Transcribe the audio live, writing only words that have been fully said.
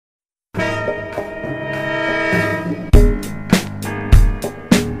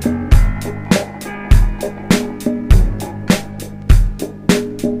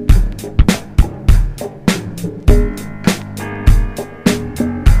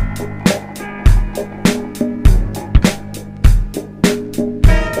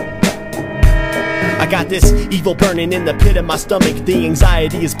this evil burning in the pit of my stomach. The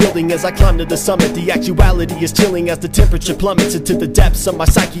anxiety is building as I climb to the summit. The actuality is chilling as the temperature plummets into the depths of my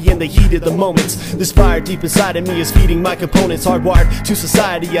psyche in the heat of the moments. This fire deep inside of me is feeding my components. Hardwired to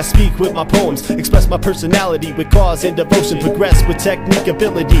society, I speak with my poems, express my personality with cause and devotion, progress with technique,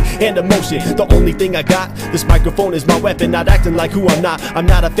 ability, and emotion. The only thing I got, this microphone is my weapon, not acting like who I'm not. I'm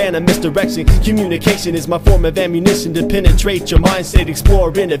not a fan of misdirection. Communication is my form of ammunition to penetrate your mindset,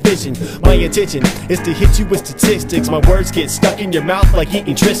 explore inner vision. My intention is to hit you with statistics. My words get stuck in your mouth like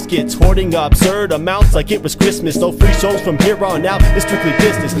eating Triscuits, hoarding absurd amounts like it was Christmas. No free shows from here on out, it's strictly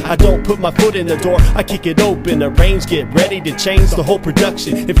business. I don't put my foot in the door, I kick it open. Arrange, get ready to change the whole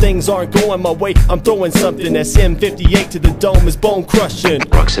production. If things aren't going my way, I'm throwing something. That's M58 to the dome is bone crushing.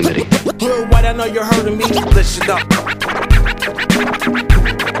 Proximity. White, I know you're hurting me. Listen up.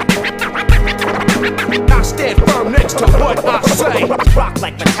 I stand firm next to what I say. Rock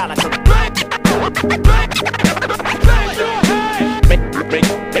like Metallica.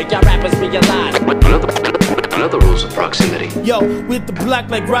 Make y'all rappers realize. Another rules of proximity. Yo, with the black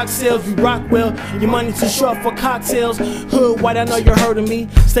like rock sales, we rock well. Your money too short for cocktails. Hood white, I know you're hurting me.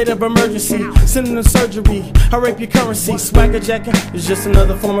 State of emergency, sending to surgery. I rape your currency. Swagger jacking is just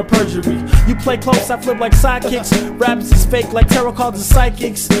another form of perjury. You play close, I flip like sidekicks. Raps is fake like tarot cards and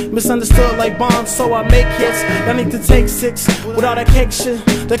psychics. Misunderstood like bombs, so I make hits. Y'all need to take 6 with all that cake shit.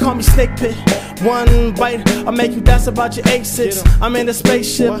 They call me Snake Pit. One bite, I'll make you dance about your H.Wh. I'm in a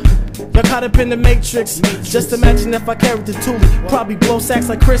spaceship. Y'all caught up in the Matrix. Just imagine if I carried the toolie. Probably blow sacks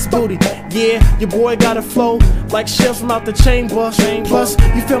like Chris Booty. Yeah, your boy got a flow like shells from out the chamber. Plus,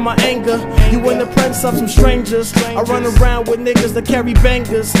 you feel my anger. You in the presence of some strangers. I run around with niggas that carry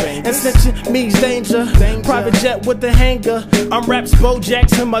bangers. And snitching means danger. Private jet with the hanger. I'm raps Bo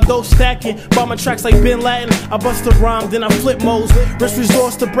Jackson, my dough stacking. Bombing tracks like Bin Laden. I bust a rhyme, then I flip modes. Risk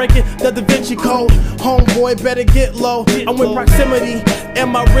resorts to breaking the Da Vinci Code. Homeboy, better get low. I'm with proximity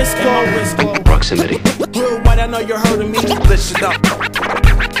and my wrist glow. Proximity. Real white, I know you're hurting me. Listen up.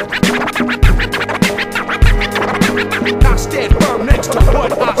 I stand firm next to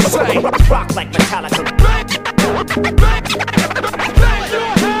what I say. Rock like Metallica.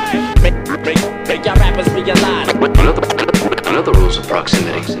 Make y'all rappers realize. Another rules of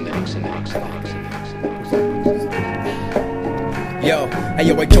proximity. Yo,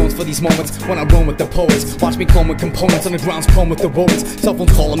 H.Wh Jones for these moments when I roam with the poets. Watch me comb with components on the ground's chrome with the rodents. Cell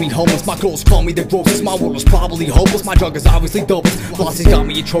phones calling me homeless, my girls call me the grossest. My world is probably hopeless, my drug is obviously dopest. Losses got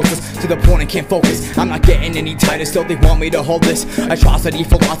me atrocious, to the point I can't focus. I'm not getting any tighter, still they want me to hold this. Atrocity,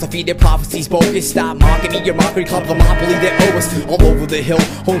 philosophy, their prophecies bogus. Stop mocking me, your mockery club, the monopoly, they owe us. All over the hill,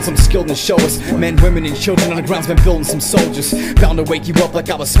 hold some skill and show us. Men, women, and children on the ground's been building some soldiers. Bound to wake you up like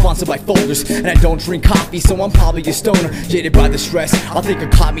I was sponsored by folders. And I don't drink coffee, so I'm probably a stoner. Jaded by the stress, I'll think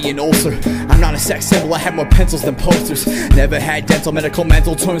it caught me an ulcer. I'm not a sex symbol, I have more pencils than posters. Never had dental, medical,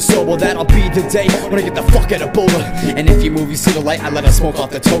 mental, turn sober. That'll be the day when I get the fuck out of Boulder. And if your movie see the light, I let her smoke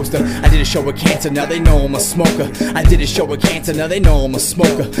off the toaster. I did a show with cancer, now they know I'm a smoker. I did a show with cancer, now they know I'm a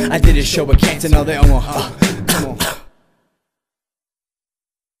smoker. I did a show with cancer, now they know